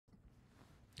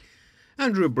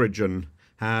Andrew Bridgen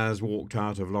has walked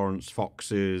out of Laurence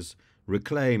Fox's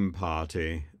Reclaim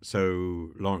party, so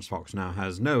Laurence Fox now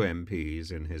has no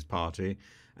MPs in his party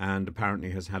and apparently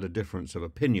has had a difference of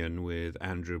opinion with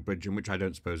Andrew Bridgen, which I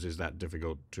don't suppose is that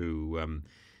difficult to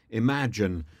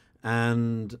imagine.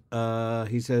 And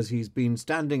he says he's been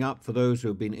standing up for those who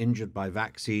have been injured by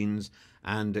vaccines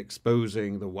and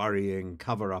exposing the worrying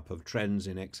cover-up of trends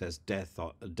in excess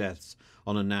deaths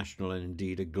on a national and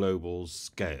indeed a global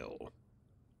scale.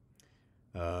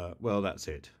 Well, that's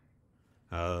it.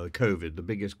 COVID, the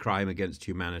biggest crime against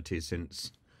humanity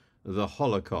since the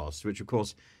Holocaust, which of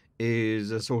course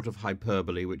is a sort of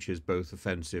hyperbole which is both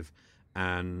offensive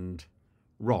and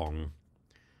wrong.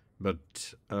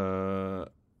 But I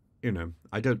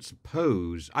don't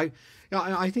suppose I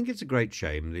think it's a great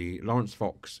shame, the Laurence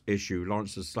Fox issue.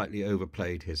 Laurence has slightly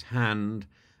overplayed his hand,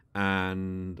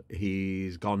 and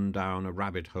he's gone down a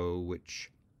rabbit hole which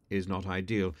is not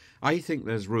ideal. I think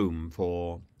there's room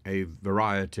for a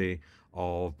variety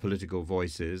of political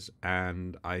voices,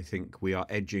 and I think we are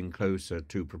edging closer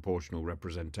to proportional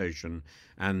representation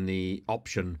and the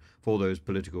option for those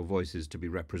political voices to be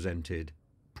represented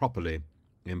properly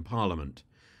in Parliament.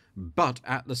 But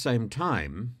at the same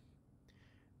time,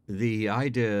 the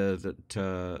idea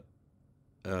that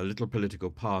little political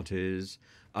parties,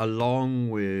 along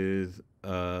with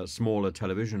smaller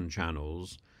television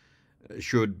channels,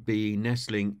 should be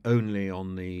nestling only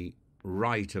on the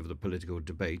right of the political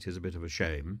debate is a bit of a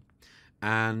shame,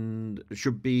 and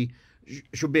should be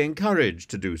encouraged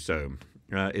to do so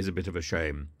is a bit of a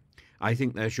shame. I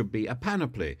think there should be a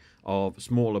panoply of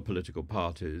smaller political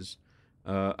parties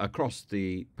across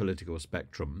the political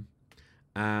spectrum,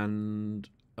 and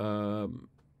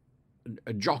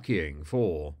jockeying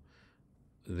for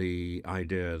the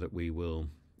idea that we will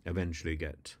eventually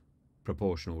get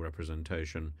proportional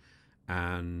representation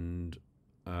and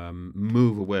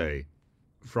move away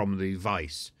from the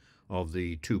vice of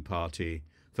the two-party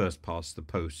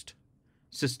first-past-the-post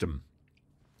system.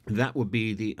 That would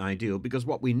be the ideal, because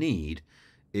what we need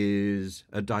is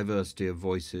a diversity of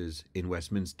voices in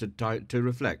Westminster to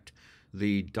reflect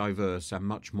the diverse and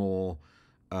much more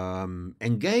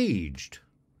engaged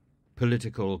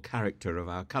political character of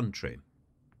our country.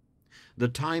 The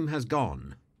time has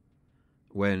gone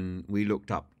when we looked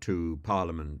up to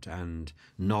Parliament and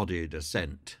nodded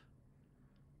assent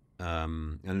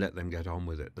and let them get on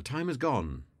with it. The time has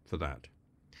gone for that.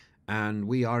 And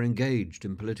we are engaged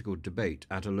in political debate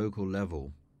at a local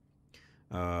level.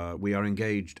 We are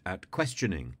engaged at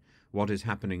questioning what is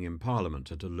happening in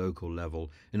Parliament at a local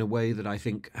level in a way that I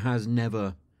think has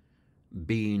never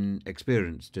been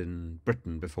experienced in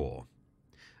Britain before.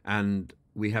 And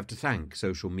we have to thank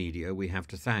social media. We have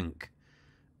to thank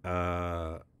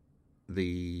the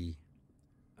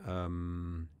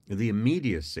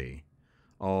immediacy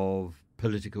of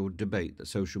political debate that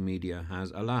social media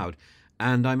has allowed.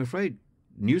 And I'm afraid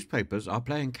newspapers are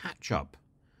playing catch-up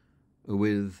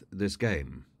with this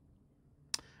game.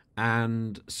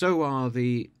 And so are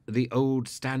the old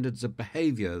standards of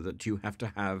behaviour, that you have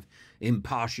to have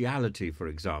impartiality, for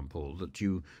example, that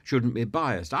you shouldn't be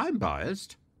biased. I'm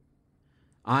biased.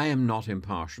 I am not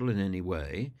impartial in any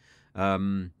way.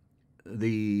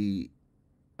 The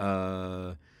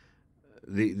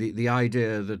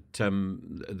idea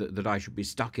that I should be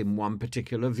stuck in one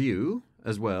particular view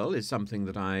as well is something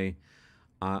that I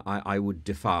would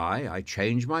defy. I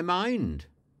change my mind.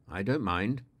 I don't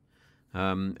mind.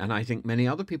 And I think many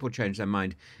other people change their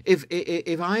mind.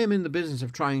 If I am in the business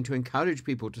of trying to encourage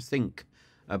people to think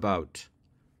about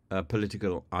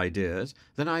political ideas,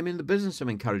 then I'm in the business of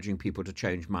encouraging people to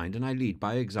change mind, and I lead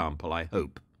by example, I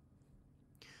hope.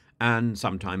 And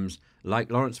sometimes,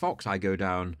 like Laurence Fox, I go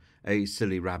down a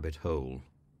silly rabbit hole.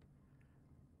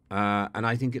 And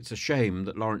I think it's a shame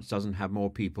that Laurence doesn't have more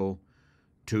people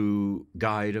to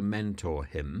guide and mentor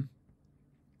him.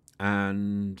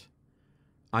 And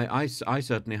I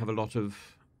certainly have a lot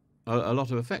of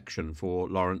affection for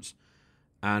Laurence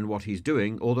and what he's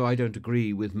doing, although I don't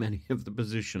agree with many of the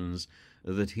positions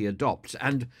that he adopts.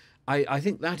 And I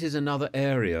think that is another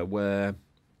area where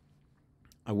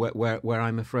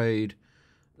I'm afraid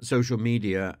social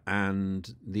media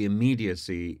and the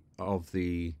immediacy of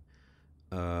the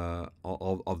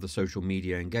social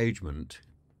media engagement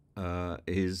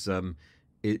is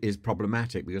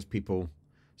problematic, because people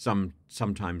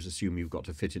sometimes assume you've got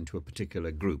to fit into a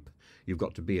particular group. You've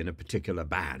got to be in a particular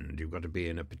band. You've got to be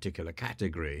in a particular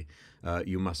category.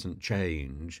 You mustn't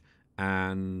change.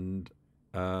 And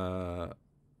I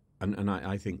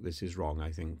think this is wrong.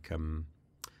 I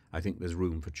think there's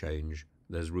room for change.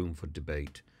 There's room for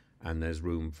debate, and there's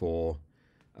room for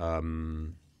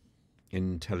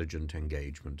intelligent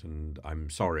engagement, and I'm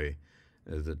sorry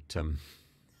that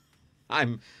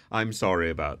I'm sorry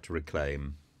about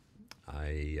Reclaim.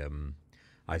 I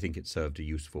think it served a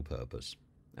useful purpose,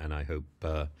 and I hope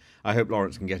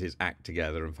Laurence can get his act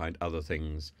together and find other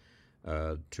things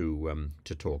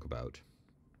to talk about.